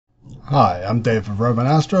Hi, I'm Dave of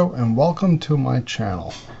Astro, and welcome to my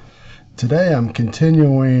channel. Today I'm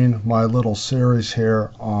continuing my little series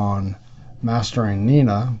here on mastering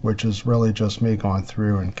Nina, which is really just me going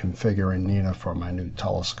through and configuring Nina for my new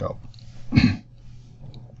telescope. You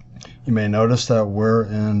may notice that we're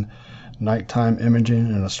in Nighttime Imaging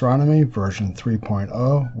and Astronomy version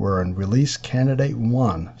 3.0. We're in release candidate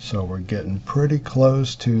 1, so we're getting pretty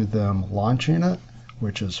close to them launching it,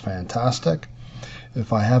 which is fantastic.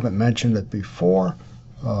 If I haven't mentioned it before,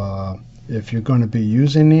 if you're going to be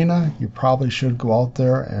using Nina, you probably should go out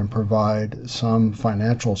there and provide some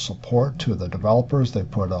financial support to the developers. They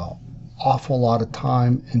put an awful lot of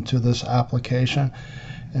time into this application,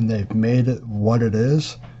 and they've made it what it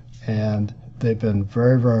is, and they've been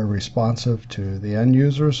very, very responsive to the end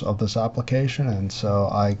users of this application, and so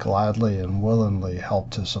I gladly and willingly help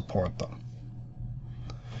to support them.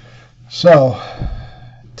 So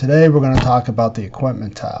today we're going to talk about the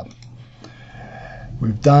equipment tab.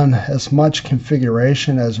 We've done as much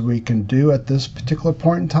configuration as we can do at this particular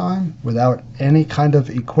point in time without any kind of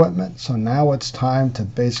equipment, so now it's time to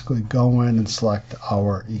basically go in and select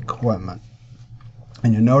our equipment.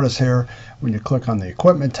 And you notice here when you click on the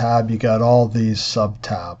equipment tab, you got all these sub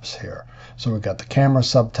tabs here. So we've got the camera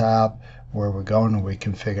sub tab where we're going and we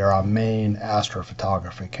configure our main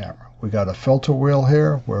astrophotography camera. We got a filter wheel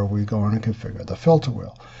here where we go in and configure the filter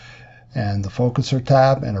wheel, and the focuser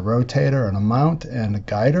tab, and a rotator, and a mount, and a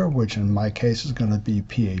guider, which in my case is going to be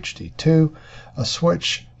PHD2, a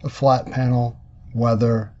switch, a flat panel,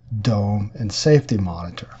 weather, dome, and safety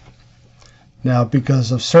monitor. Now,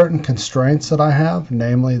 because of certain constraints that I have,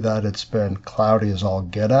 namely that it's been cloudy as all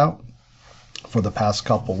get out for the past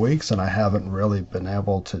couple weeks and I haven't really been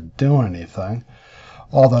able to do anything,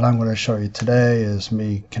 all that I'm going to show you today is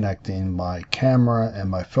me connecting my camera and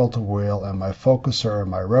my filter wheel and my focuser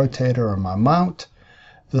and my rotator and my mount,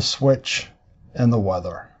 the switch, and the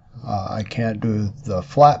weather. I can't do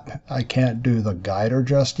the guider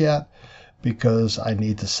just yet because I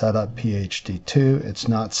need to set up PHD2. It's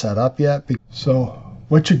not set up yet. So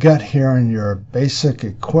what you get here in your basic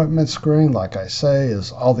equipment screen, like I say,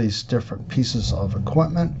 is all these different pieces of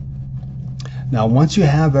equipment. Now once you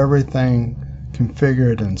have everything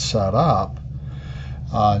configured and set up,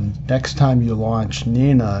 next time you launch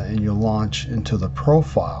Nina and you launch into the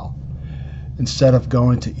profile, instead of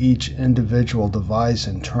going to each individual device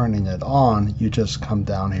and turning it on, you just come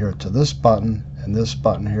down here to this button, and this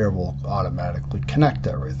button here will automatically connect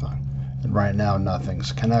everything. And right now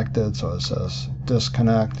nothing's connected, so it says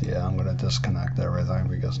disconnect. Yeah, I'm going to disconnect everything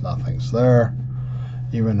because nothing's there.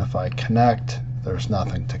 Even if I connect, there's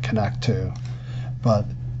nothing to connect to. But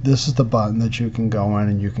this is the button that you can go in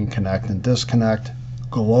and you can connect and disconnect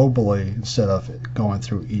globally instead of going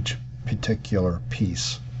through each particular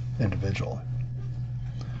piece individually.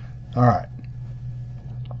 All right.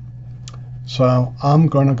 So I'm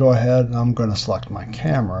going to go ahead and I'm going to select my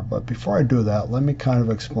camera, but before I do that, let me kind of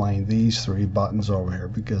explain these three buttons over here,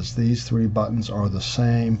 because these three buttons are the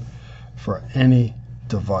same for any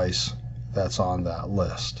device that's on that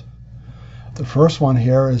list. The first one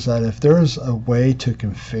here is that if there's a way to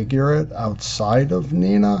configure it outside of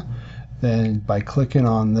Nina, then by clicking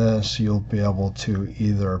on this, you'll be able to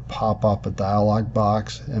either pop up a dialog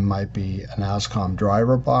box. It might be an ASCOM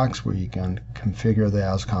driver box where you can configure the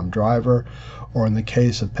ASCOM driver, or in the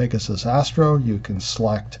case of Pegasus Astro, you can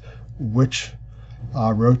select which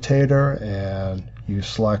rotator, and you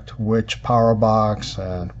select which Powerbox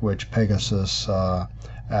and which Pegasus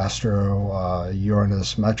Astro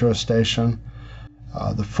Uranus Metro Station.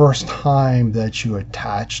 The first time that you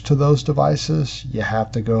attach to those devices, you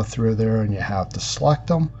have to go through there and you have to select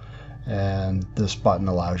them, and this button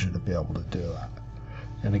allows you to be able to do that.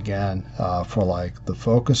 And again, for like the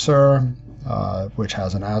focuser, which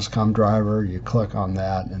has an ASCOM driver, you click on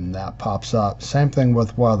that and that pops up. Same thing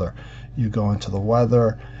with weather. You go into the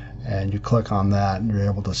weather and you click on that and you're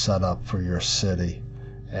able to set up for your city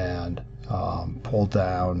and pull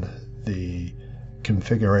down the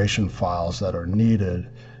configuration files that are needed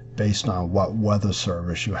based on what weather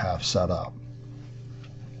service you have set up.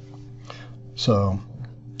 So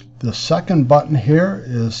the second button here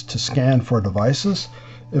is to scan for devices.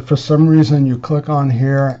 If for some reason you click on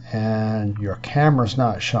here and your camera's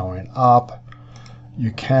not showing up,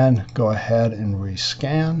 you can go ahead and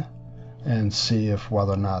rescan and see if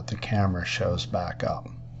whether or not the camera shows back up.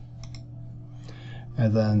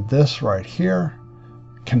 And then this right here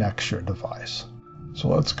connects your device. So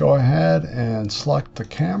let's go ahead and select the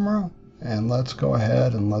camera, and let's go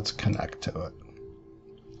ahead and let's connect to it.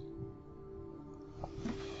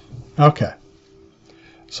 Okay,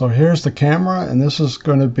 So here's the camera, and this is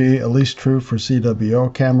going to be at least true for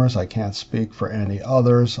ZWO cameras. I can't speak for any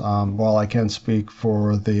others. While I can speak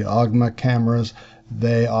for the OGMA cameras,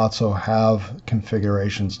 they also have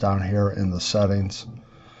configurations down here in the settings.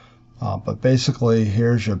 But basically,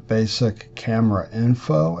 here's your basic camera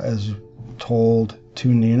info as told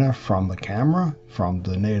to Nina from the camera, from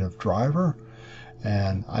the native driver.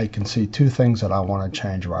 And I can see two things that I want to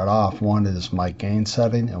change right off. One is my gain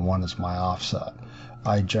setting and one is my offset.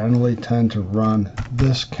 I generally tend to run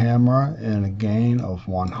this camera in a gain of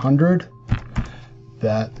 100.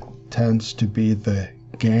 That tends to be the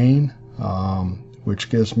gain, which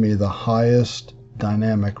gives me the highest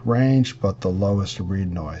dynamic range but the lowest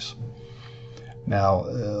read noise. Now,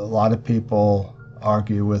 a lot of people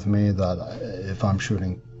argue with me that if I'm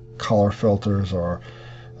shooting color filters or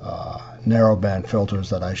narrowband filters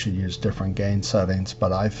that I should use different gain settings,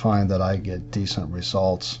 but I find that I get decent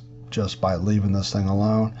results just by leaving this thing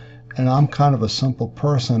alone. And I'm kind of a simple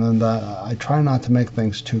person in that I try not to make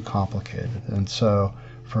things too complicated. And so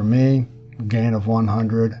for me, gain of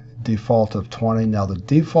 100, default of 20. Now the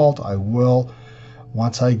default I will,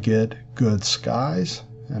 once I get good skies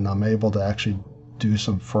and I'm able to actually do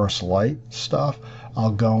some first light stuff,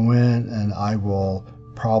 I'll go in and I will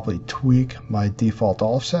probably tweak my default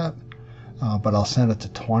offset, but I'll send it to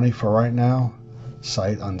 20 for right now,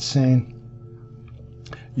 sight unseen.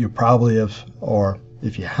 You probably have, or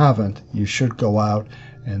if you haven't, you should go out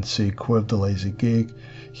and see Quiv the Lazy Geek.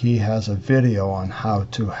 He has a video on how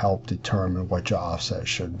to help determine what your offset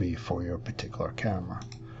should be for your particular camera.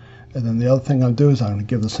 And then the other thing I'll do is I'm going to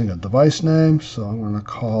give this thing a device name. So I'm going to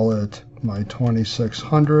call it my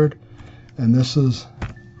 2600. And this is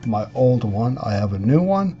my old one. I have a new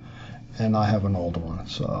one and I have an old one.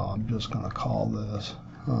 So I'm just going to call this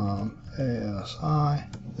ASI.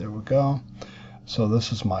 There we go. So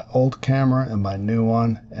this is my old camera and my new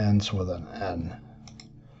one ends with an N.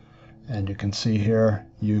 And you can see here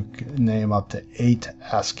you can name up to 8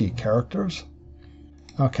 ASCII characters.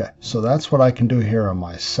 Okay, so that's what I can do here on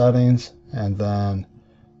my settings. And then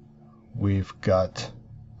we've got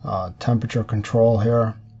temperature control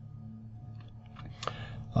here.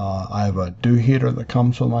 I have a dew heater that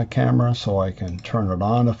comes with my camera, so I can turn it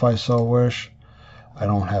on if I so wish. I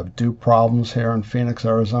don't have dew problems here in Phoenix,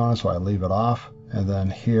 Arizona, so I leave it off. And then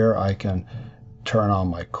here I can turn on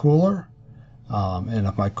my cooler. And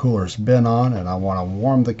if my cooler's been on and I want to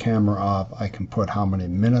warm the camera up, I can put how many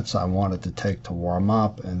minutes I want it to take to warm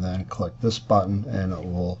up and then click this button and it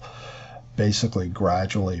will basically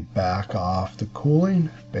gradually back off the cooling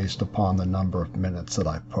based upon the number of minutes that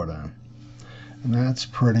I put in. And that's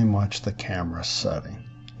pretty much the camera setting.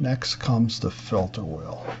 Next comes the filter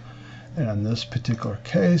wheel. And in this particular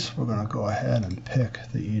case, we're going to go ahead and pick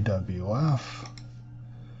the EWF.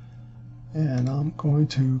 And I'm going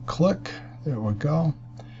to click. There we go.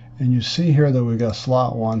 And you see here that we got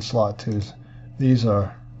slot 1, slot 2. These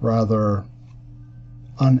are rather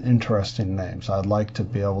uninteresting names. I'd like to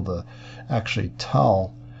be able to actually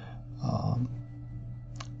tell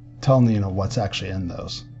Nina what's actually in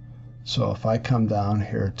those. So if I come down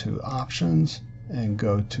here to options and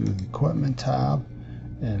go to the equipment tab,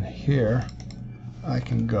 and here I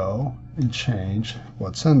can go and change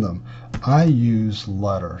what's in them. I use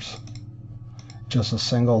letters, just a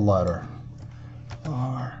single letter.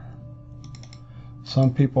 R.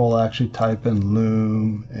 Some people will actually type in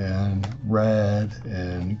loom and red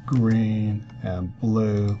and green and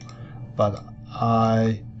blue, but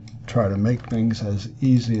I try to make things as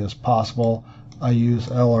easy as possible. I use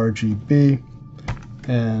LRGB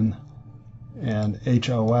and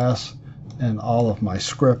HOS and all of my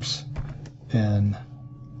scripts in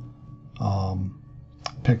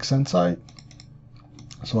PixInsight.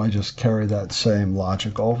 So I just carry that same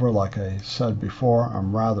logic over. Like I said before,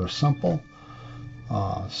 I'm rather simple.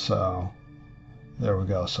 So there we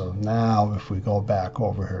go. So now if we go back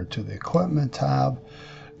over here to the equipment tab,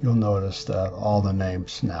 you'll notice that all the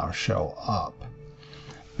names now show up.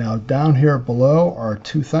 Now down here below are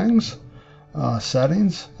two things,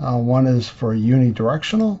 settings. One is for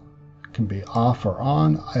unidirectional. It can be off or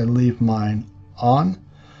on. I leave mine on.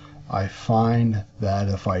 I find that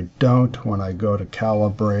if I don't, when I go to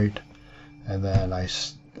calibrate, and then I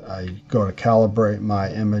go to calibrate my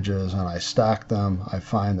images and I stack them, I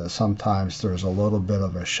find that sometimes there's a little bit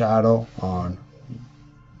of a shadow on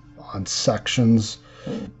sections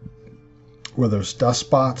where there's dust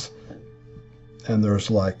spots and there's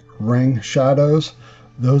like ring shadows.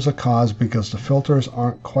 Those are caused because the filters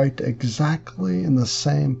aren't quite exactly in the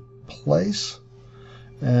same place.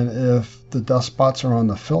 And if the dust spots are on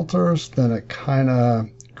the filters, then it kind of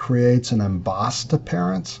creates an embossed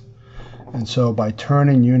appearance. And so by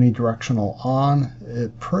turning unidirectional on,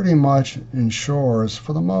 it pretty much ensures,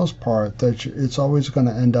 for the most part, that it's always going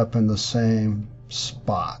to end up in the same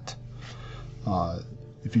spot.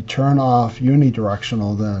 If you turn off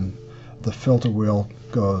unidirectional, then the filter wheel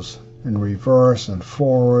goes in reverse and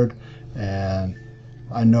forward. And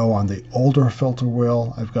I know on the older filter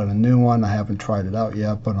wheel, I've got a new one, I haven't tried it out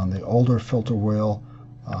yet, but on the older filter wheel,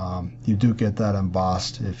 you do get that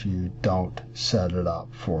embossed if you don't set it up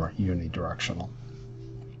for unidirectional.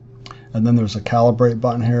 And then there's a calibrate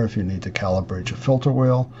button here if you need to calibrate your filter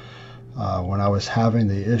wheel. When I was having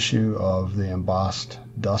the issue of the embossed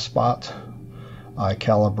dust spot, I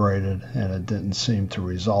calibrated and it didn't seem to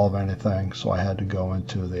resolve anything, so I had to go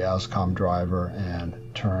into the ASCOM driver and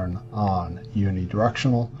turn on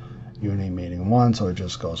unidirectional. Uni meaning one, so it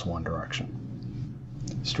just goes one direction.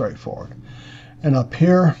 Straightforward. And up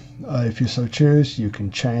here, if you so choose, you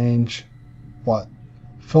can change what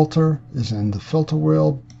filter is in the filter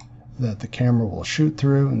wheel that the camera will shoot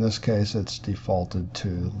through. In this case, it's defaulted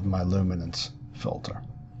to my luminance filter.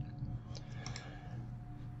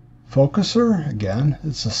 Focuser, again,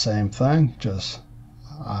 it's the same thing, just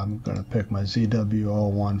I'm going to pick my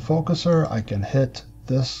ZWO focuser. I can hit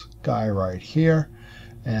this guy right here,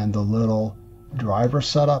 and the little driver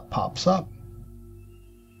setup pops up.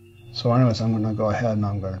 So anyways, I'm going to go ahead and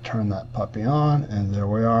I'm going to turn that puppy on, and there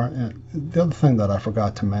we are. And the other thing that I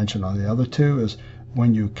forgot to mention on the other two is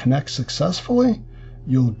when you connect successfully,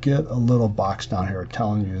 you'll get a little box down here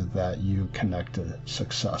telling you that you connected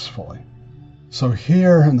successfully. So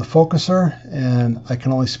here in the focuser, and I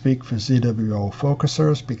can only speak for ZWO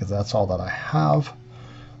focusers because that's all that I have,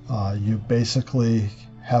 you basically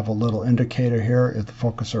have a little indicator here if the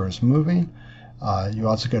focuser is moving. You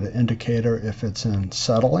also get an indicator if it's in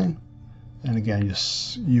settling, and again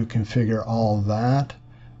you configure all that.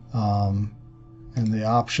 In the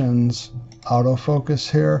options, autofocus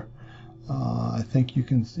here, I think you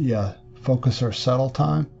can, yeah, focuser settle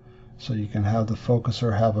time. So you can have the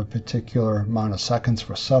focuser have a particular amount of seconds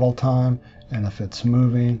for settle time, and if it's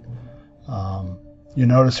moving, you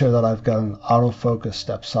notice here that I've got an autofocus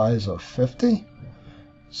step size of 50.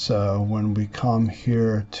 So when we come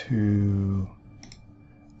here to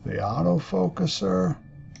the autofocuser,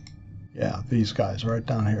 yeah, these guys right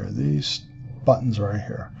down here, these buttons right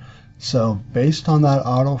here. So based on that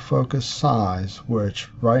autofocus size, which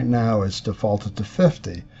right now is defaulted to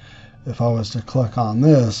 50, if I was to click on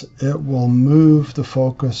this, it will move the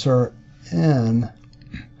focuser in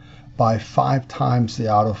by 5 times the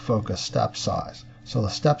autofocus step size. So the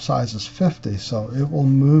step size is 50, so it will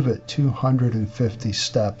move it 250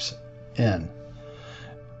 steps in.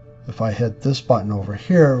 If I hit this button over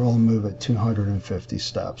here, it will move it 250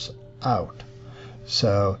 steps out.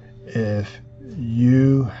 So if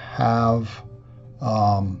you have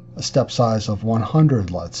a step size of 100,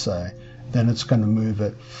 let's say, then it's going to move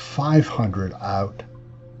it 500 out,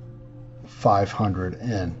 500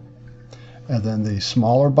 in. And then the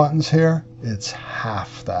smaller buttons here, it's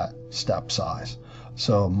half that step size.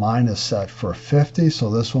 So mine is set for 50, so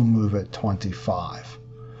this will move it 25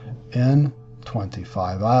 in,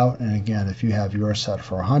 25 out. And again, if you have yours set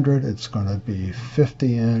for 100, it's going to be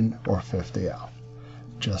 50 in or 50 out.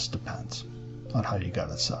 Just depends on how you got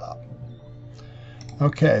it set up.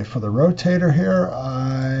 Okay, for the rotator here,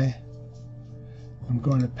 I'm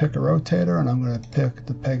going to pick a rotator, and I'm going to pick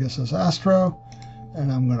the Pegasus Astro, and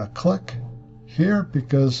I'm going to click here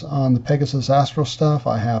because on the Pegasus Astro stuff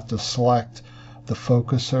I have to select the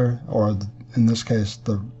focuser, or in this case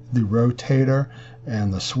the rotator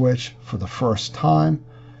and the switch for the first time,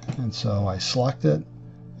 and so I select it,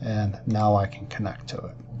 and now I can connect to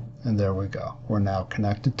it, and there we go, we're now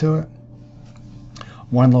connected to it.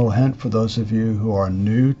 One little hint for those of you who are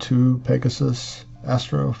new to Pegasus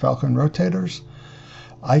Astro Falcon rotators: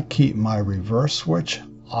 I keep my reverse switch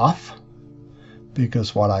off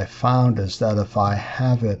because what I found is that if I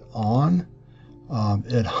have it on,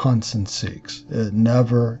 it hunts and seeks. It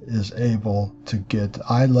never is able to get.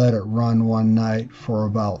 I let it run one night for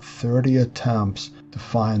about 30 attempts to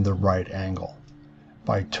find the right angle.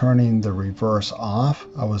 By turning the reverse off,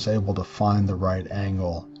 I was able to find the right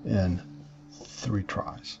angle in 3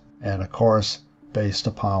 tries. And of course, based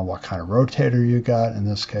upon what kind of rotator you got. In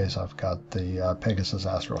this case, I've got the Pegasus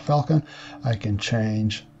Astro Falcon. I can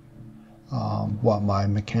change what my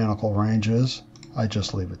mechanical range is. I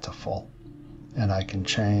just leave it to full. And I can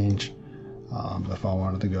change, if I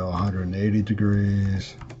wanted to go 180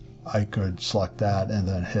 degrees, I could select that and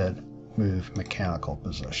then hit move mechanical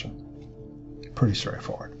position. Pretty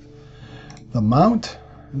straightforward. The mount,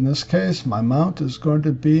 in this case, my mount is going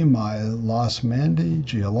to be my Lost Mandy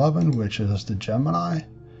G11, which is the Gemini.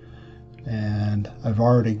 and I've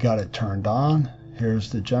already got it turned on.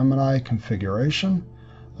 Here's the Gemini configuration.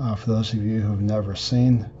 For those of you who've never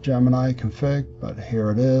seen Gemini config, but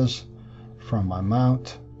here it is from my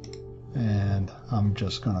mount, and I'm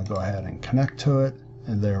just going to go ahead and connect to it,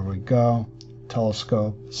 and there we go.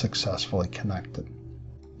 Telescope successfully connected.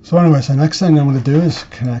 So anyways, the next thing I'm going to do is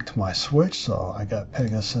connect my switch. So I got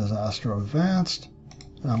Pegasus Astro Advanced,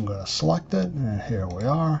 and I'm going to select it, and here we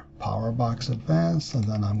are, Powerbox Advanced, and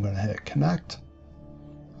then I'm going to hit connect.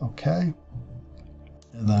 Okay,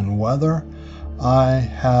 and then weather I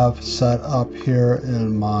have set up here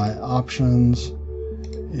in my options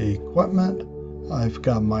equipment. I've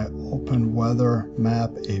got my Open Weather Map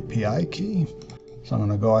API key. So I'm going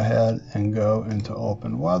to go ahead and go into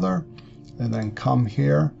Open Weather and then come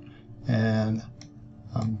here, and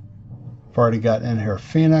I've already got in here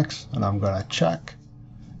Phoenix, and I'm going to check,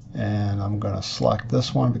 and I'm going to select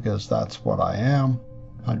this one because that's what I am,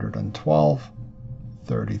 112,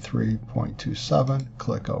 33.27,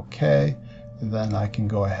 click OK, and then I can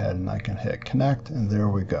go ahead and I can hit connect, and there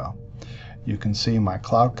we go. You can see my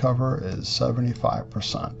cloud cover is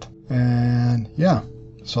 75%. And yeah,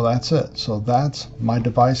 so that's it. So that's my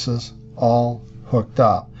devices all hooked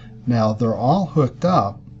up. Now they're all hooked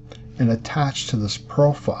up and attached to this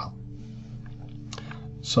profile.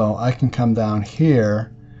 So I can come down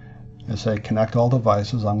here and say connect all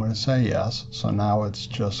devices. I'm going to say yes. So now it's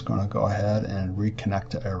just going to go ahead and reconnect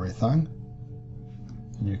to everything.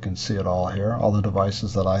 You can see it all here. All the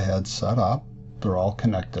devices that I had set up, they're all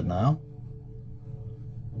connected now.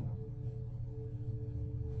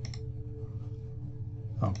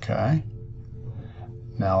 Okay.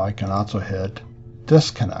 Now I can also hit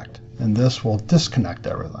disconnect, and this will disconnect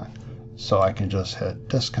everything. So I can just hit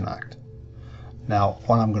disconnect. Now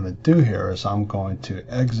what I'm going to do here is I'm going to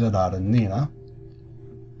exit out of Nina,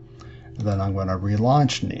 and then I'm going to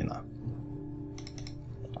relaunch Nina.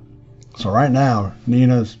 So right now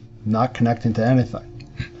Nina's not connecting to anything.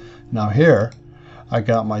 Now here I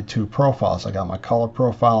got my two profiles. I got my color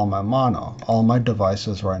profile and my mono. All my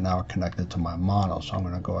devices right now are connected to my mono, so I'm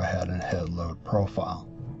going to go ahead and hit load profile.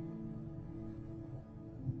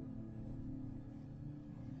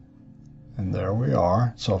 And there we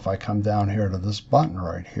are. So if I come down here to this button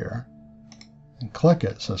right here and click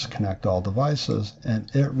it, it says connect all devices, and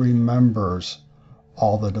it remembers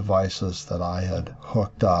all the devices that I had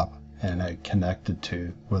hooked up and had connected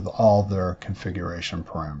to with all their configuration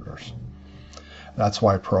parameters. That's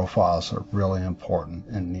why profiles are really important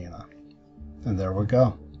in Nina. And there we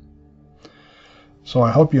go. So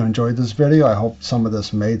I hope you enjoyed this video. I hope some of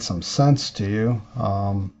this made some sense to you.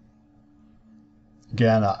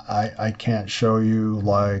 Again, I can't show you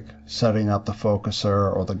like setting up the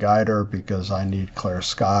focuser or the guider because I need clear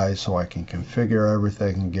skies so I can configure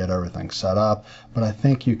everything and get everything set up. But I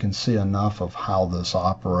think you can see enough of how this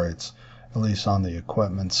operates, at least on the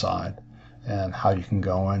equipment side, and how you can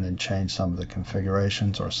go in and change some of the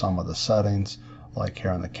configurations or some of the settings. Like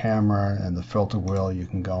here on the camera and the filter wheel, you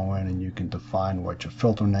can go in and you can define what your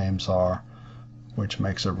filter names are, which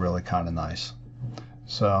makes it really kind of nice.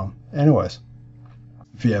 So anyways,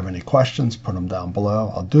 if you have any questions, put them down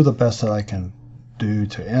below. I'll do the best that I can do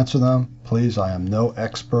to answer them. Please, I am no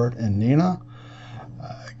expert in Nina.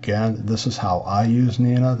 Again, this is how I use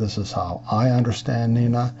Nina. This is how I understand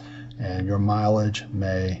Nina, and your mileage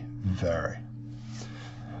may vary.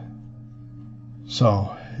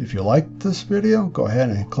 So if you liked this video, go ahead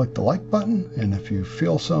and click the like button, and if you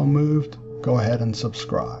feel so moved, go ahead and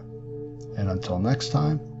subscribe. And until next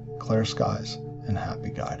time, clear skies and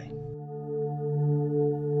happy guiding.